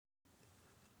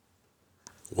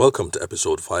Welcome to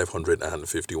episode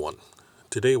 551.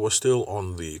 Today we're still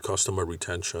on the customer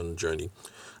retention journey.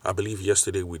 I believe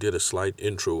yesterday we did a slight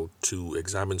intro to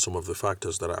examine some of the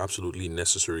factors that are absolutely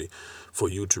necessary for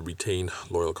you to retain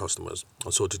loyal customers.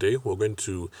 And so today we're going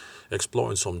to explore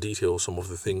in some detail some of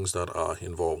the things that are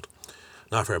involved.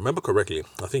 Now, if I remember correctly,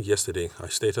 I think yesterday I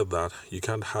stated that you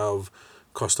can't have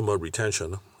customer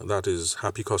retention, that is,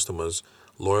 happy customers,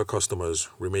 loyal customers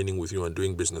remaining with you and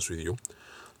doing business with you.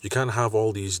 You can't have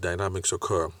all these dynamics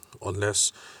occur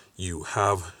unless you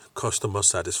have customer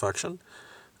satisfaction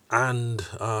and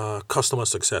customer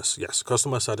success. Yes,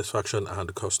 customer satisfaction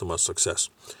and customer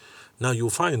success. Now, you'll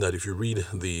find that if you read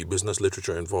the business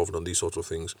literature involved on these sorts of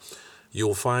things,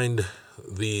 you'll find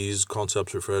these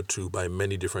concepts referred to by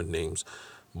many different names,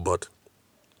 but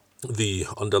the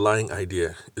underlying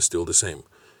idea is still the same.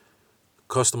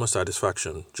 Customer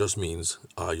satisfaction just means,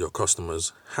 are your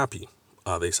customers happy?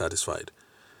 Are they satisfied?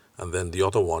 And then the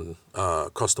other one,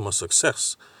 customer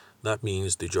success. That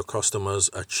means, did your customers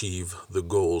achieve the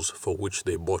goals for which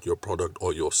they bought your product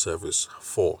or your service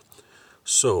for?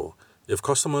 So, if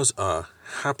customers are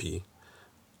happy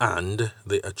and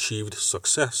they achieved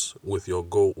success with your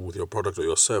goal, with your product or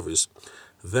your service,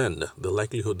 then the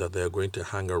likelihood that they are going to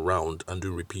hang around and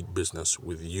do repeat business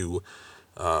with you,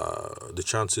 the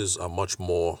chances are much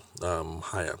more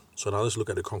higher. So now let's look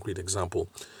at a concrete example.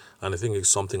 And I think it's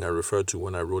something I referred to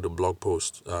when I wrote a blog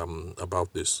post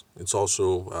about this. It's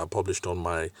also published on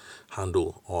my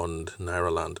handle on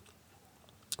Nairaland.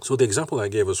 So the example I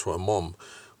gave is for a mom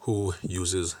who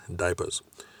uses diapers.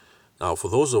 Now,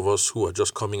 for those of us who are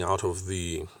just coming out of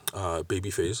the baby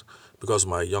phase, because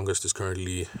my youngest is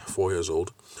currently 4 years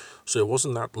old, so it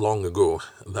wasn't that long ago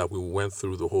that we went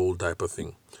through the whole diaper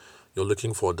thing. You're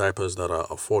looking for diapers that are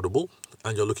affordable,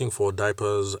 and you're looking for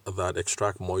diapers that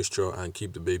extract moisture and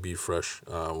keep the baby fresh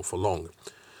for long.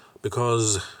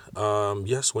 Because,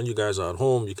 yes, when you guys are at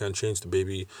home, you can change the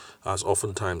baby as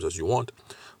often times as you want.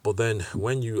 But then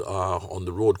when you are on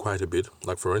the road quite a bit,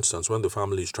 like for instance, when the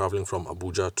family is traveling from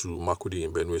Abuja to Makudi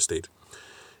in Benue State,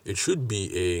 it should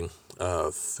be a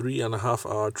 3.5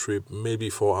 hour trip, maybe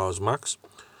 4 hours max.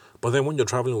 But then when you're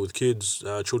traveling with kids,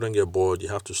 children get bored, you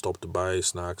have to stop to buy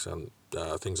snacks and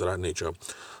things of that nature.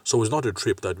 So it's not a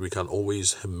trip that we can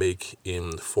always make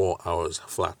in 4 hours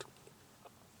flat.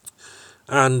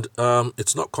 And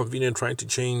it's not convenient trying to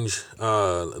change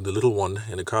the little one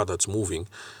in a car that's moving.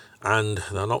 And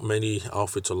there are not many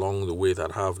outfits along the way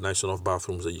that have nice enough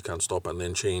bathrooms that you can stop and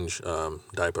then change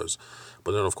diapers.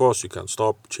 But then, of course, you can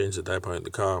stop, change the diaper in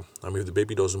the car. I mean, if the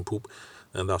baby doesn't poop,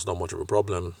 then that's not much of a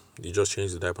problem. You just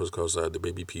change the diapers because the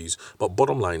baby pees. But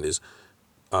bottom line is,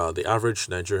 the average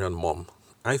Nigerian mom,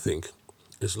 I think,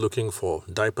 is looking for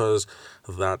diapers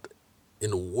that,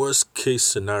 in a worst case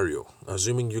scenario,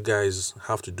 assuming you guys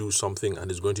have to do something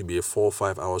and it's going to be a 4 or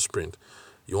 5 hour sprint,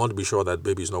 you want to be sure that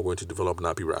baby is not going to develop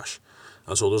nappy rash.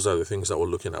 And so those are the things that we're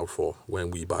looking out for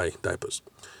when we buy diapers.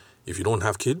 If you don't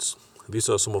have kids, these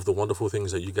are some of the wonderful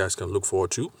things that you guys can look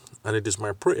forward to. And it is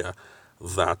my prayer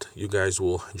that you guys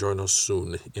will join us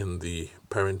soon in the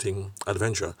parenting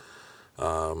adventure.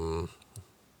 It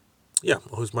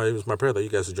was my prayer that you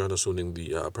guys will join us soon in the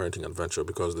parenting adventure,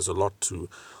 because there's a lot to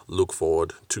look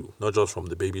forward to, not just from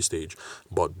the baby stage,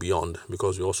 but beyond,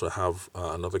 because we also have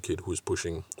another kid who's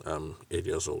pushing 8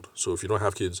 years old. So if you don't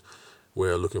have kids,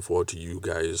 we're looking forward to you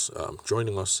guys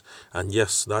joining us. And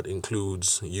yes, that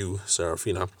includes you,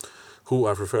 Serafina, who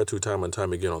I've referred to time and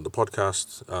time again on the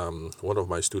podcast, one of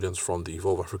my students from the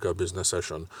Evolve Africa business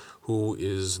session, who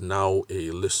is now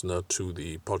a listener to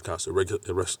the podcast,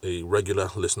 a regular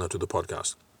listener to the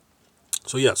podcast.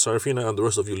 So yeah, Serafina and the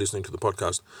rest of you listening to the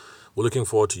podcast, we're looking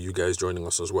forward to you guys joining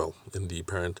us as well in the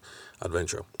parent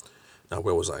adventure. Now,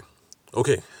 where was I?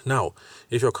 Okay, now,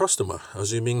 if you're a customer,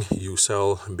 assuming you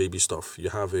sell baby stuff, you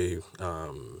have a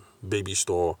baby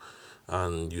store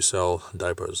and you sell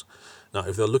diapers. Now,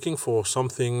 if they're looking for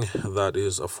something that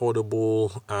is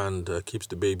affordable and keeps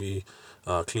the baby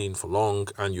clean for long,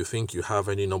 and you think you have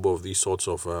any number of these sorts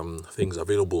of things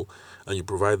available, and you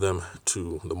provide them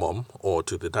to the mom or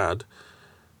to the dad,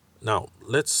 now,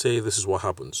 let's say this is what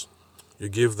happens. You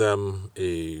give them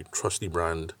a trusty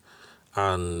brand,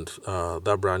 and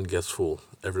that brand gets full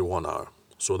every 1 hour.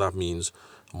 So that means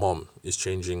mom is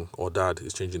changing or dad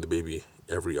is changing the baby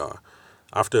every hour.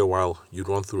 After a while, you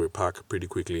run through a pack pretty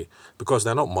quickly, because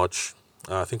they're not much.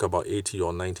 I think about 80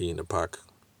 or 90 in a pack.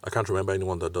 I can't remember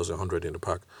anyone that does 100 in a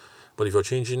pack. But if you're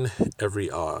changing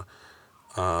every hour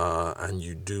and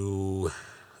you do,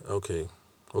 okay,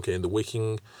 Okay, in the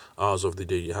waking hours of the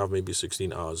day, you have maybe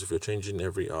 16 hours. If you're changing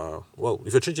every hour, well,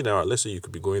 if you're changing an hour, let's say you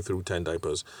could be going through 10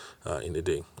 diapers in a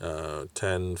day,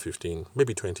 10, 15,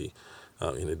 maybe 20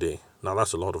 in a day. Now,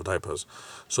 that's a lot of diapers.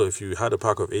 So if you had a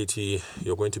pack of 80,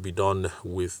 you're going to be done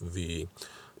with the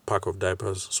pack of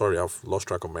diapers. Sorry, I've lost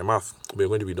track of my math. We're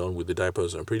going to be done with the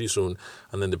diapers pretty soon,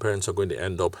 and then the parents are going to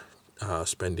end up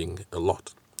spending a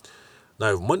lot.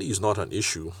 Now, if money is not an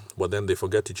issue, but then they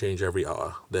forget to change every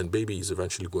hour, then baby is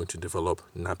eventually going to develop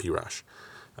nappy rash.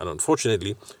 And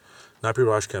unfortunately, nappy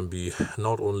rash can be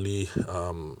not only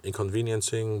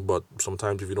inconveniencing, but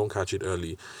sometimes if you don't catch it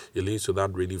early, it leads to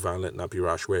that really violent nappy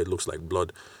rash where it looks like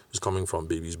blood is coming from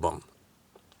baby's bum.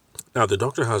 Now, the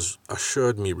doctor has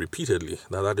assured me repeatedly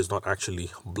that that is not actually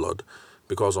blood,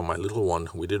 because on my little one,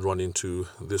 we did run into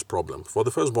this problem. For the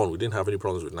firstborn, we didn't have any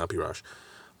problems with nappy rash.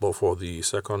 But for the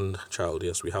second child,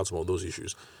 yes, we had some of those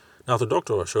issues. Now, the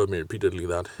doctor assured me repeatedly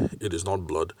that it is not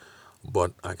blood,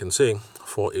 but I can say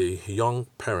for a young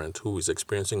parent who is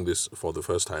experiencing this for the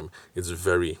first time, it's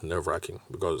very nerve-wracking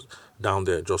because down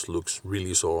there it just looks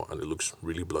really sore and it looks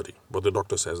really bloody. But the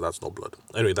doctor says that's not blood.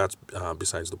 Anyway, that's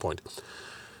besides the point.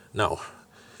 Now,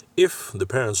 if the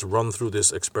parents run through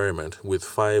this experiment with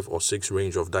 5 or 6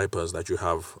 range of diapers that you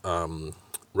have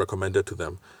recommended to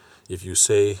them, if you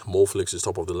say Molflix is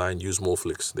top of the line, use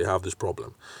Molflix, they have this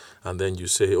problem. And then you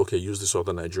say, okay, use this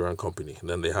other Nigerian company, and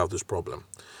then they have this problem.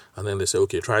 And then they say,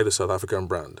 okay, try the South African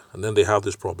brand, and then they have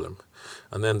this problem.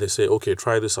 And then they say, okay,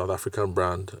 try this South African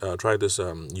brand, try this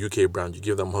UK brand, you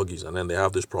give them Huggies, and then they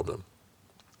have this problem.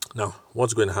 Now,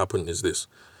 what's going to happen is this.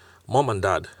 Mom and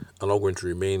dad are not going to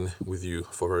remain with you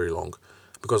for very long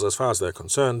because as far as they're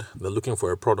concerned, they're looking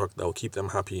for a product that will keep them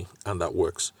happy and that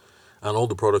works. And all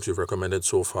the products you've recommended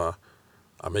so far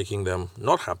are making them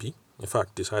not happy, in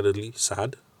fact, decidedly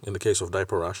sad in the case of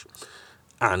diaper rash,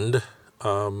 and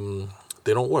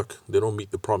they don't work. They don't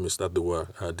meet the promise that they were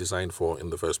designed for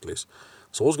in the first place.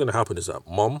 So what's going to happen is that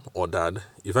mom or dad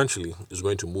eventually is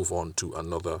going to move on to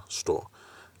another store.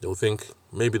 They'll think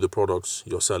maybe the products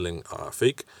you're selling are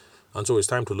fake, and so it's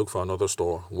time to look for another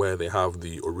store where they have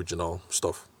the original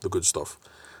stuff, the good stuff.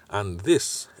 And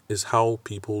this is how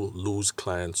people lose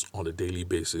clients on a daily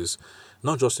basis,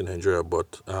 not just in Nigeria,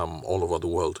 but all over the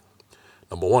world.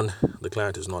 Number one, the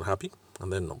client is not happy.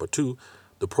 And then number two,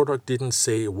 the product didn't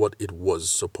say what it was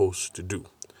supposed to do.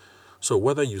 So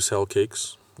whether you sell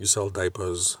cakes, you sell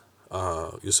diapers,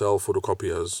 you sell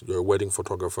photocopiers, you're a wedding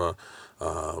photographer,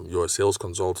 you're a sales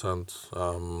consultant,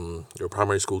 you're a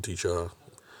primary school teacher,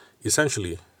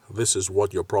 essentially, this is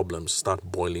what your problems start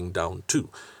boiling down to.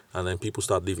 And then people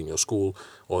start leaving your school,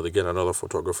 or they get another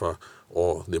photographer,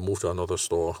 or they move to another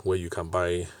store where you can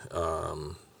buy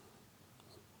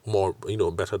more,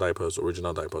 better diapers,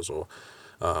 original diapers, or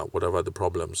whatever the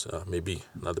problems may be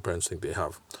that the parents think they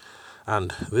have.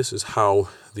 And this is how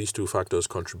these two factors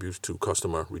contribute to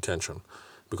customer retention.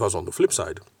 Because on the flip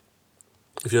side,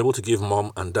 if you're able to give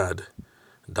mom and dad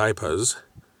diapers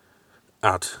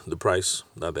at the price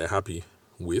that they're happy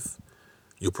with,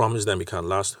 you promise them it can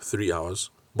last 3 hours,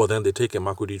 but then they take a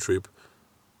Makudi trip,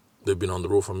 they've been on the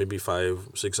road for maybe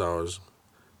 5-6 hours,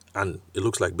 and it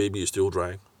looks like baby is still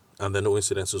dry, and there are no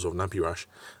incidences of nappy rash,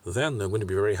 then they're going to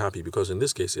be very happy because in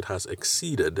this case, it has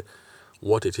exceeded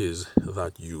what it is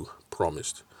that you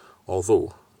promised.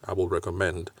 Although, I will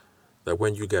recommend that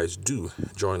when you guys do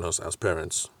join us as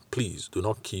parents, please do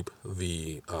not keep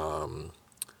the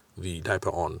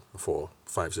diaper on for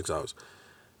 5-6 hours.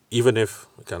 Even if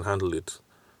you can handle it,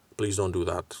 please don't do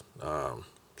that.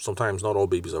 Sometimes not all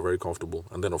babies are very comfortable.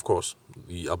 And then, of course,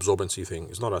 the absorbency thing,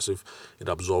 it's not as if it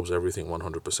absorbs everything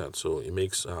 100%. So it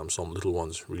makes some little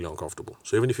ones really uncomfortable.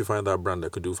 So even if you find that brand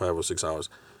that could do 5 or 6 hours,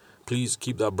 please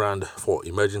keep that brand for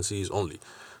emergencies only.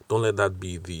 Don't let that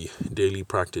be the daily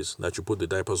practice that you put the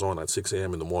diapers on at 6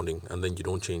 a.m. in the morning and then you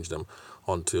don't change them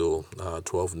until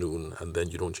 12 noon and then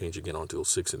you don't change again until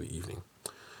 6 in the evening.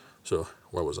 So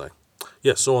where was I?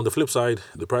 Yes, so on the flip side,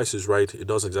 the price is right. It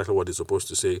does exactly what it's supposed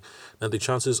to say. And the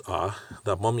chances are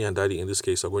that mommy and daddy in this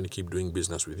case are going to keep doing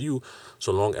business with you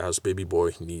so long as baby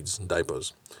boy needs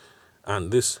diapers.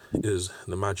 And this is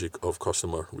the magic of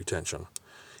customer retention.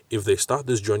 If they start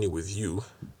this journey with you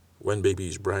when baby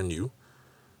is brand new,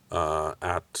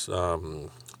 at 2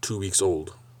 weeks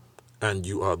old, and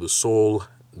you are the sole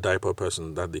diaper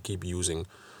person that they keep using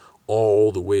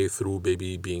all the way through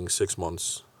baby being 6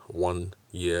 months, 1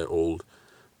 year old,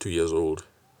 2 years old,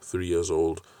 3 years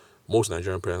old. Most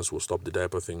Nigerian parents will stop the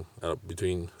diaper thing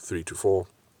between 3 to 4.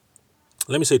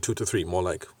 Let me say 2 to 3, more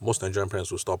like most Nigerian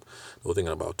parents will stop the whole thing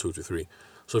at about 2 to 3.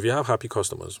 So if you have happy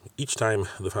customers, each time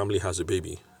the family has a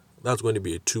baby, that's going to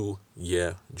be a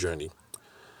 2-year journey.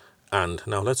 And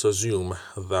now let's assume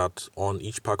that on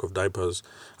each pack of diapers,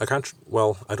 I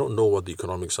don't know what the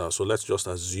economics are. So let's just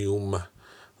assume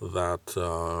that,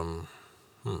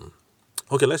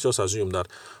 let's just assume that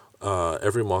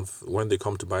every month when they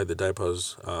come to buy the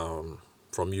diapers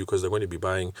from you, because they're going to be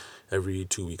buying every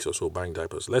 2 weeks or so, buying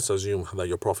diapers. Let's assume that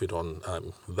your profit on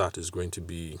that is going to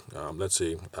be, let's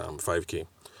say, 5K.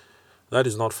 That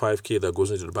is not 5K that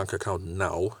goes into the bank account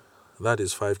now. That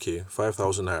is 5K,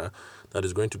 5,000 naira, that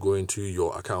is going to go into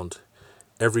your account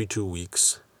every 2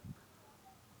 weeks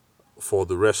for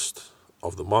the rest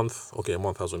of the month. Okay, a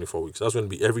month has only 4 weeks. That's going to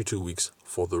be every 2 weeks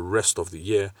for the rest of the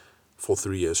year for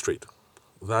 3 years straight.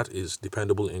 That is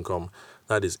dependable income.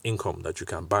 That is income that you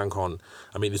can bank on.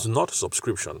 I mean, it's not a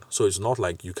subscription, so it's not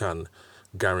like you can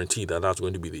guarantee that that's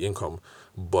going to be the income.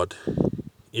 But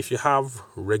if you have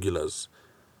regulars,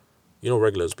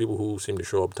 regulars, people who seem to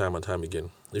show up time and time again.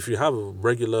 If you have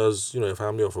regulars, a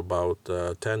family of about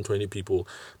 10, 20 people,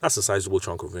 that's a sizable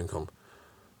chunk of income.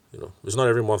 It's not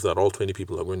every month that all 20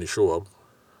 people are going to show up.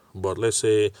 But let's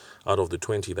say out of the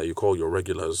 20 that you call your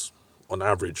regulars, on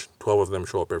average, 12 of them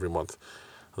show up every month.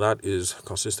 That is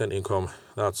consistent income.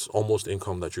 That's almost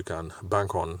income that you can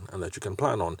bank on and that you can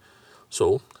plan on.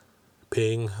 So,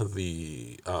 paying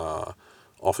the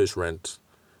office rent,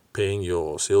 paying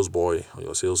your sales boy or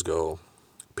your sales girl,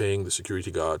 paying the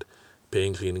security guard,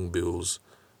 paying cleaning bills,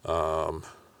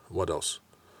 what else?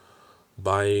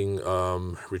 Buying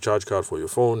recharge card for your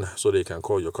phone so they can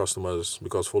call your customers,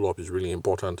 because follow-up is really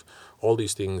important. All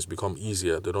these things become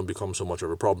easier. They don't become so much of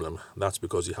a problem. That's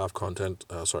because you have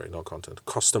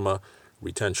customer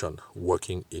retention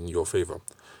working in your favor.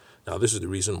 Now, this is the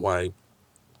reason why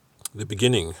the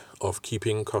beginning of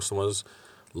keeping customers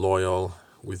loyal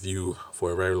with you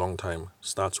for a very long time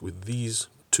starts with these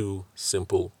two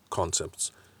simple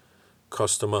concepts.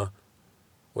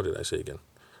 What did I say again?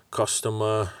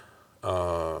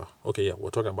 We're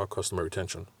talking about customer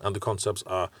retention. And the concepts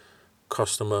are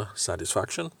customer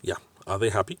satisfaction. Yeah, are they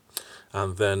happy?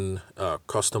 And then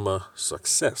customer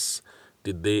success.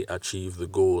 Did they achieve the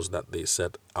goals that they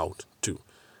set out to?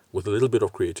 With a little bit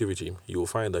of creativity, you will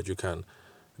find that you can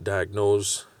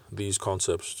diagnose these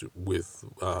concepts with,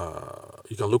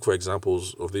 you can look for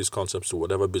examples of these concepts to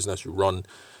whatever business you run,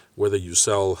 whether you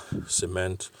sell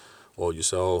cement or you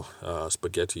sell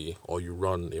spaghetti or you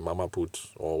run a mama put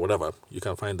or whatever. You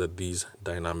can find that these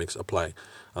dynamics apply,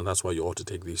 and that's why you ought to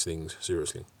take these things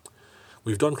seriously.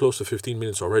 We've done close to 15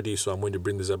 minutes already, so I'm going to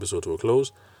bring this episode to a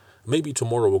close. Maybe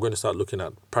tomorrow we're going to start looking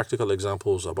at practical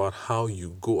examples about how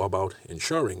you go about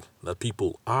ensuring that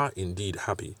people are indeed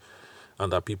happy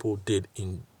and that people did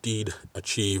indeed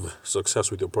achieve success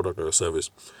with your product or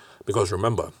service. Because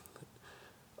remember,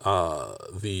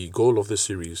 the goal of this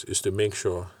series is to make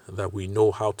sure that we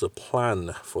know how to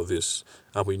plan for this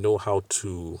and we know how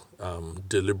to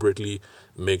deliberately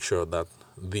make sure that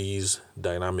these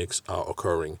dynamics are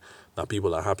occurring, that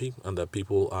people are happy and that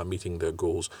people are meeting their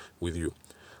goals with you.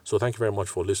 So thank you very much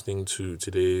for listening to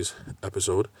today's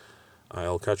episode.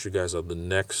 I'll catch you guys at the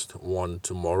next one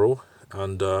tomorrow.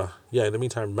 And in the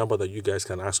meantime, remember that you guys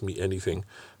can ask me anything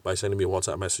by sending me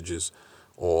WhatsApp messages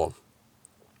or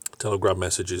Telegram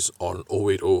messages on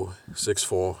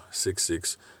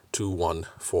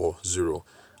 080-6466-2140,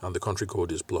 and the country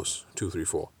code is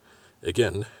 +234.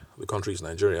 Again, the country is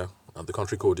Nigeria and the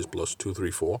country code is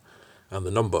 +234, and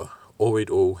the number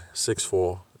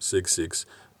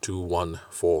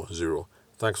 080-6466-2140.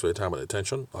 Thanks for your time and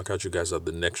attention. I'll catch you guys at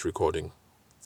the next recording.